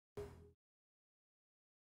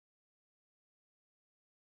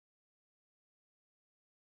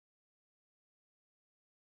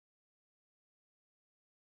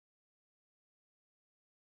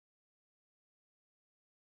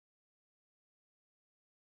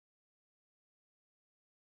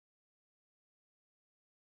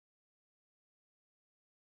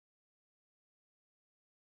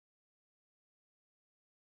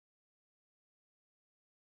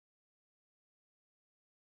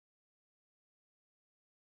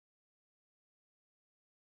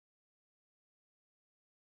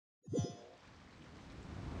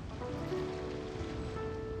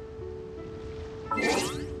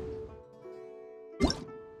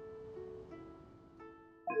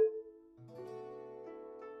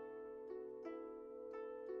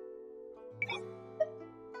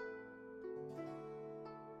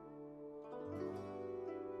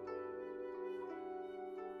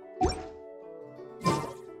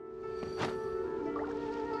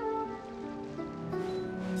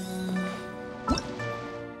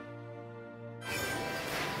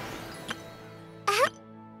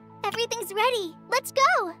Everything's ready. Let's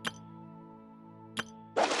go.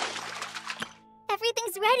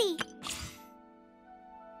 Everything's ready.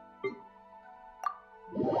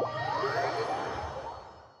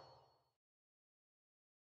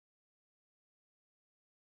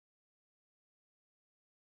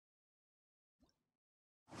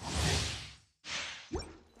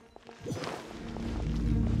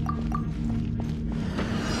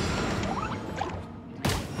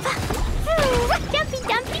 Jumpy,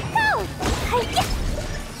 jumpy, go! Hi-ya!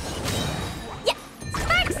 Yeah!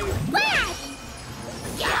 Sparks and flash!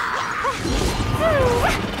 Yeah!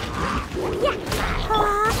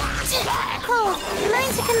 Cold,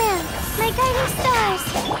 mine to command. My guiding stars.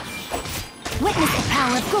 Witness the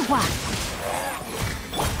power of Gugwa.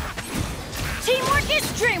 Teamwork is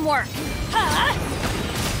dreamwork! Huh?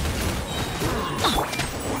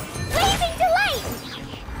 Blazing delight!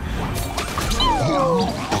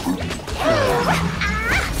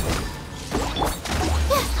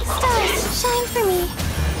 Stars, shine for me.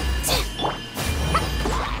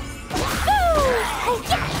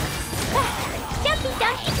 Jumpy,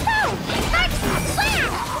 jumpy, go! Sparks,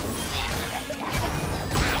 flash!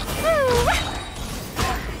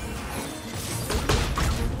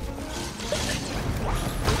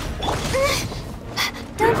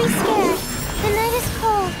 Don't be scared. The night is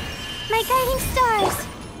cold. My guiding stars.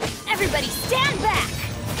 Everybody stand back!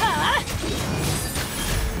 Huh?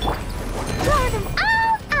 Blow them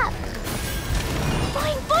all up!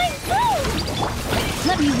 Boing, boing, boing!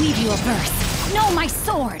 Let me weave you a verse. Know my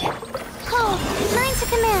sword! Cold, mine to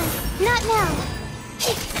command. Not now.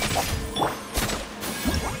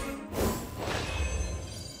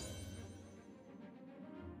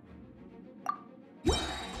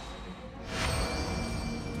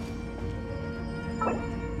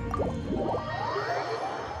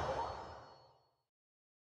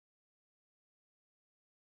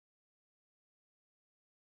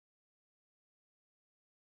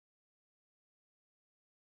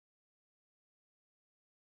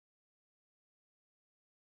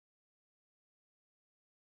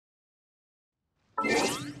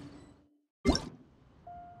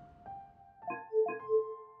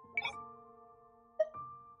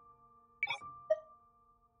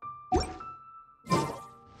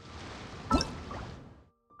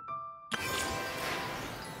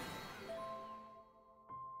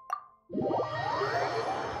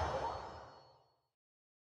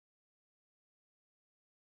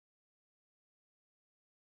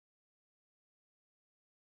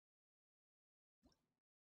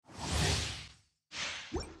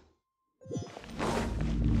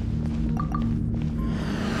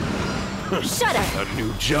 Shut up! A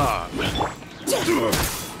new job.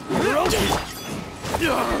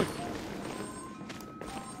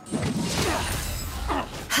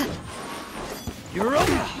 You're up.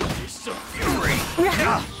 It's a fury.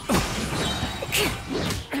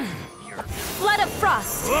 Flood of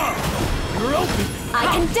frost! You're open. I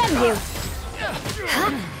condemn you!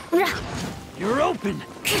 You're open.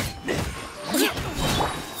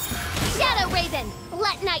 Shadow Raven,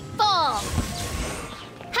 let night fall!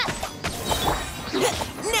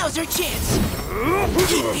 Now's our chance!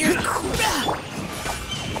 Keep your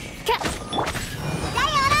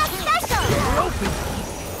Diana Special! You're open.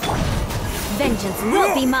 Vengeance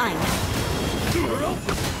will be mine! You're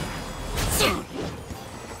open.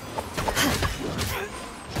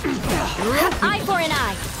 Eye for an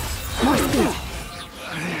eye! More speed!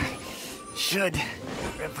 should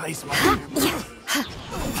replace my...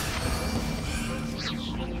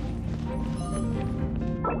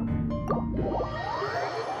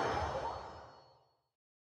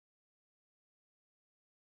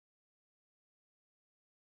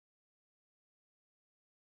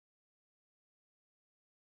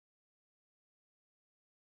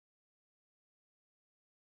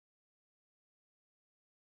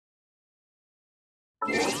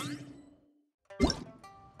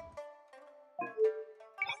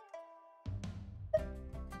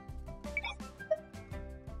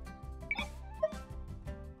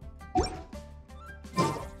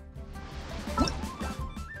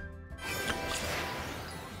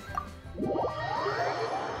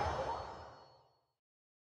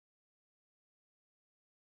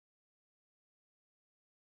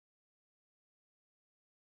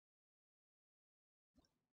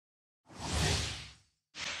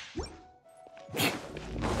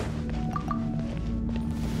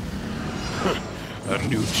 A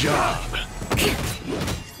new job.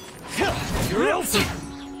 You're open.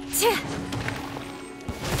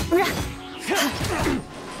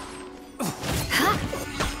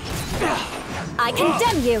 I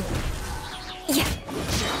condemn you!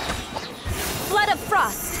 Flood of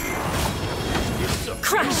frost!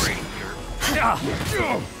 Crush!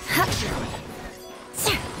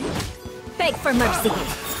 Beg for mercy.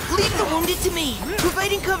 Leave the wounded to me.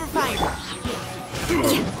 Providing cover fire.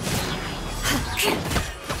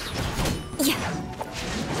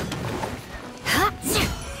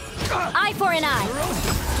 Eye for an eye.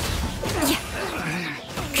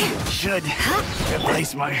 Should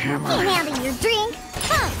replace my hammer. Can't handle your drink.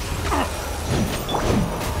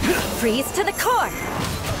 Freeze to the core.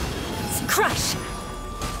 Crush.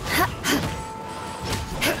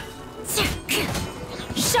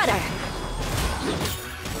 Shudder.